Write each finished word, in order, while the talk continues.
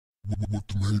What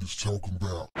the haters talking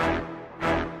about?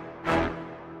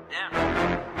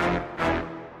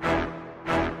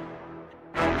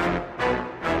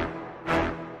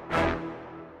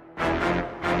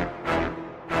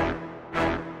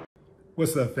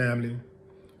 What's up, family?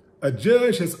 A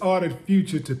judge has ordered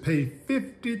Future to pay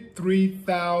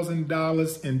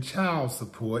 $53,000 in child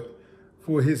support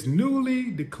for his newly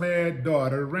declared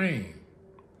daughter, Rain.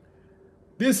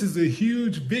 This is a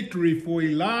huge victory for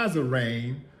Eliza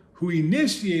Rain, who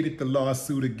initiated the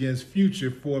lawsuit against Future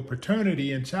for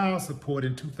paternity and child support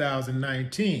in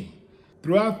 2019.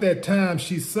 Throughout that time,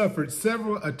 she suffered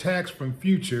several attacks from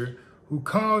Future, who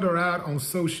called her out on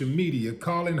social media,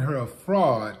 calling her a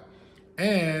fraud,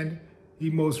 and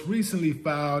he most recently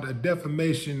filed a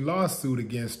defamation lawsuit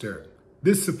against her.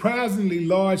 This surprisingly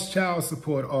large child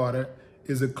support order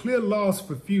is a clear loss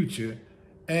for Future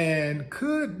and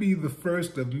could be the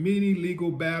first of many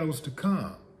legal battles to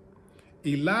come.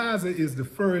 Eliza is the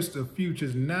first of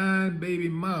Future's 9 baby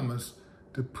mamas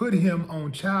to put him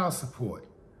on child support.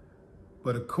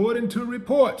 But according to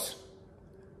reports,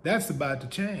 that's about to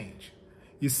change.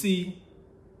 You see,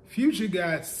 Future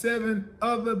got 7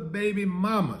 other baby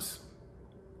mamas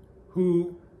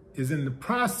who is in the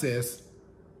process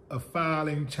of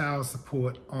filing child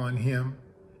support on him,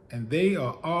 and they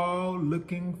are all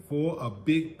looking for a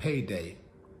big payday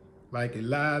like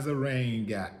Eliza Rain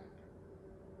got.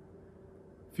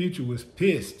 Future was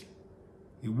pissed.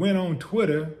 He went on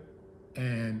Twitter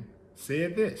and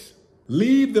said this: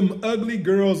 "Leave them ugly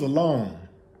girls alone.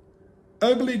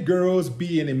 Ugly girls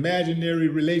be in imaginary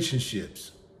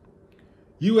relationships.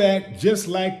 You act just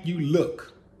like you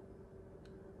look.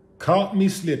 Caught me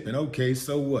slipping. Okay,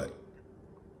 so what?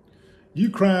 You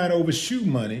crying over shoe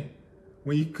money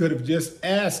when you could have just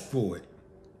asked for it.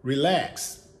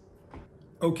 Relax."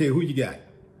 Okay, who you got?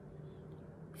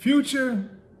 Future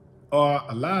or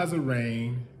Eliza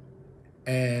Rain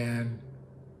and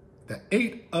the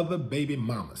 8 other baby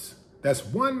mamas? That's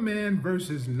 1 man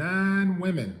versus 9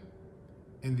 women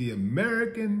in the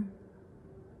American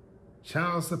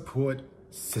child support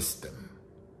system.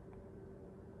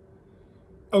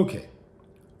 Okay,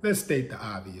 let's state the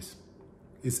obvious.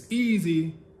 It's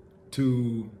easy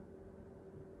to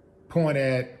point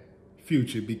at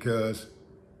Future because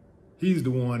he's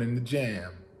the one in the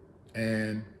jam,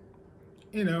 and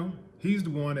you know, he's the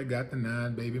one that got the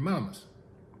 9 baby mamas.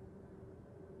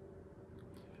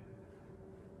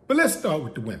 But let's start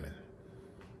with the women.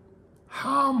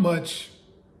 How much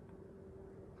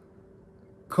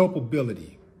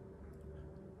culpability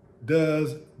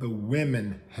does the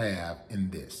women have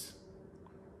in this?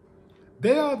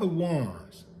 They are the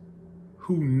ones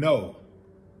who know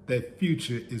that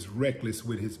Future is reckless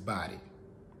with his body.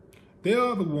 They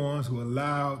are the ones who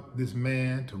allowed this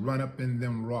man to run up in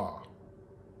them raw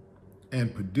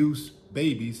and produce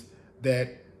babies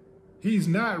that he's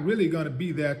not really going to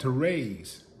be there to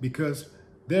raise because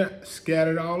they're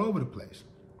scattered all over the place.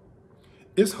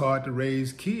 It's hard to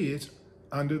raise kids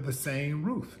under the same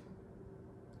roof.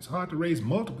 It's hard to raise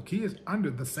multiple kids under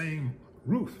the same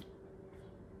roof.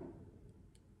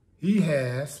 He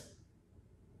has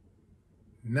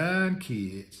 9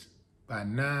 kids by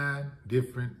 9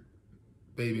 different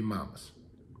baby mamas,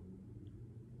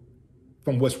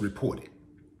 from what's reported.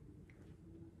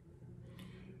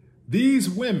 These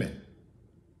women,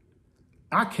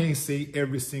 I can't say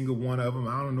every single one of them.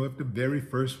 I don't know if the very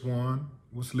first one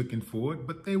was looking for it,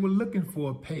 but they were looking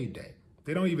for a payday.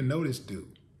 They don't even know this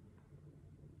dude.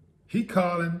 He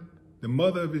calling the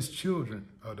mother of his children,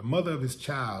 or the mother of his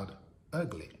child,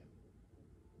 ugly.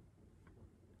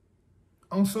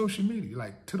 On social media,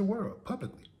 like to the world,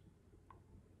 publicly.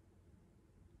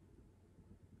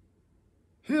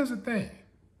 Here's the thing,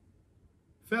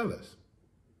 fellas.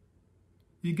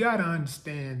 You gotta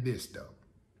understand this though.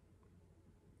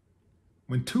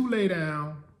 When 2 lay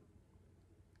down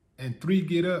and 3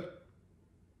 get up,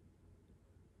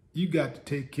 you got to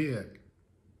take care of it.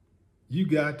 You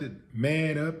got to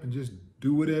man up and just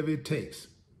do whatever it takes.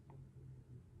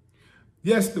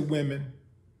 Yes, the women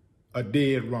are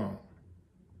dead wrong.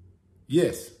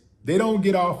 Yes, they don't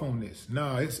get off on this.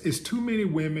 No, it's too many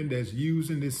women that's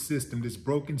using this system, this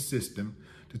broken system,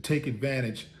 to take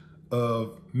advantage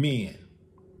of men.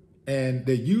 And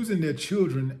they're using their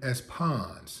children as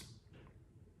pawns.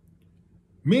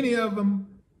 Many of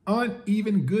them aren't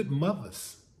even good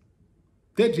mothers.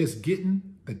 They're just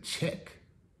getting the check.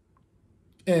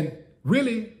 And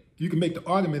really, you can make the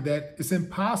argument that it's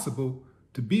impossible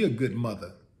to be a good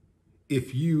mother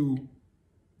if you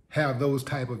have those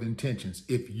type of intentions.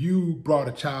 If you brought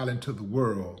a child into the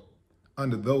world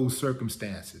under those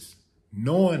circumstances,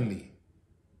 knowing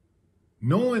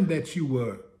that you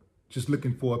were just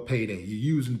looking for a payday.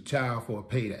 You're using the child for a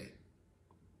payday.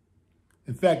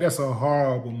 In fact, that's a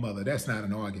horrible mother. That's not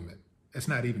an argument. That's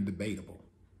not even debatable.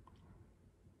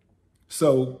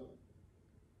 So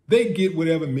they get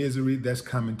whatever misery that's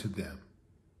coming to them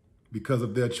because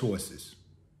of their choices.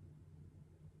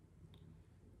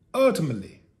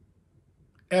 Ultimately,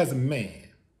 as a man,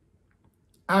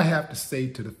 I have to say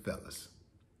to the fellas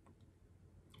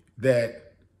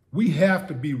that we have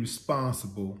to be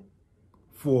responsible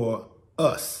for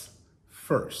us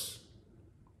first.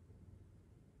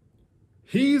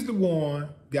 He's the one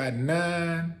got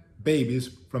 9 babies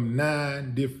from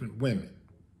 9 different women.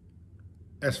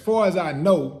 As far as I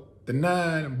know, the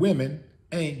 9 women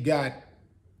ain't got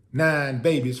 9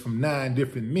 babies from 9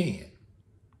 different men.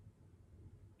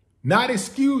 Not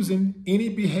excusing any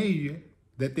behavior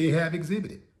that they have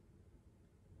exhibited.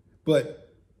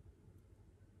 But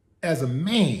as a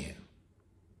man,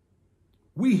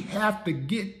 we have to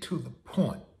get to the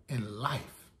point in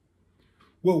life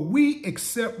where we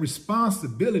accept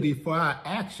responsibility for our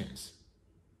actions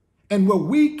and where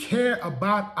we care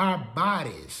about our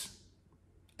bodies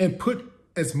and put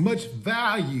as much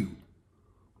value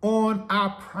on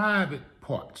our private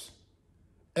parts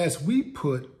as we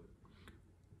put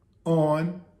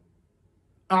on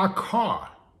our car,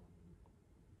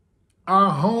 our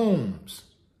homes,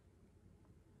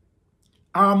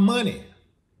 our money.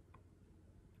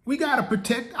 We got to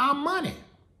protect our money.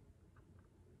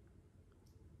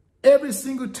 Every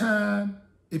single time,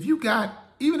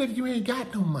 even if you ain't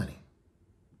got no money,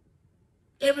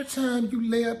 every time you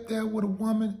lay up there with a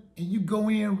woman and you go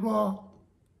in raw,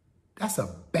 that's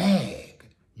a bag.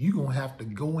 You're going to have to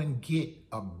go and get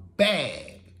a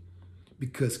bag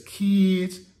because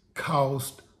kids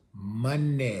cost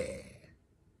money.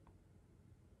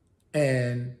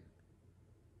 And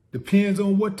depends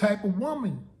on what type of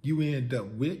woman you end up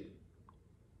with,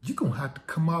 you're going to have to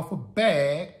come off a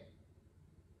bag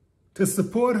to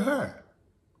support her,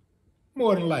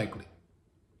 more than likely,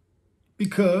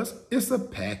 because it's a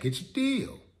package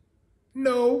deal.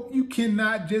 No, you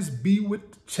cannot just be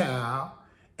with the child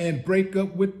and break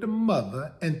up with the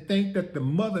mother and think that the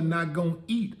mother not going to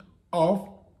eat off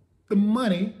the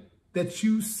money that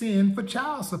you send for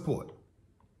child support.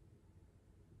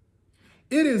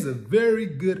 It is a very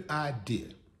good idea,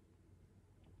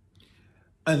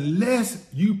 unless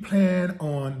you plan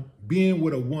on being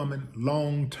with a woman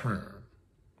long term,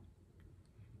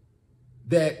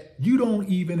 that you don't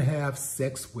even have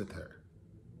sex with her.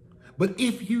 But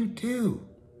if you do,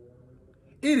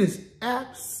 it is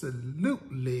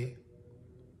absolutely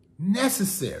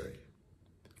necessary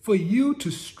for you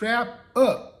to strap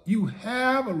up. You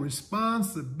have a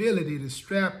responsibility to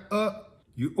strap up.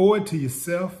 You owe it to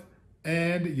yourself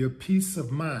and your peace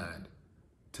of mind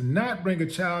to not bring a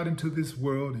child into this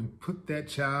world and put that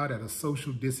child at a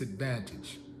social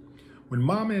disadvantage. When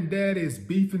mama and daddy is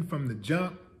beefing from the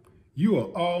jump, you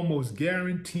are almost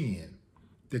guaranteeing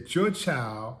that your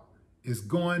child is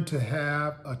going to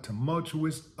have a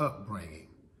tumultuous upbringing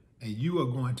and you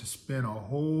are going to spend a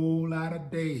whole lot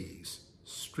of days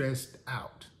stressed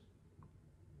out.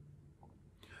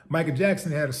 Michael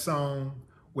Jackson had a song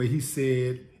where he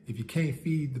said, if you can't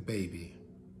feed the baby,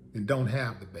 then don't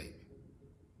have the baby.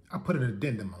 I put an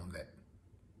addendum on that.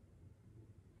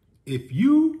 If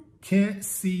you can't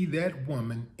see that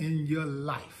woman in your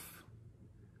life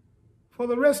for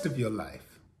the rest of your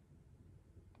life,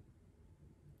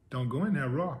 don't go in there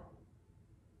raw.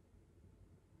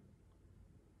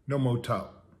 No more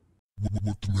talk.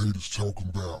 What the haters talking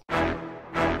about?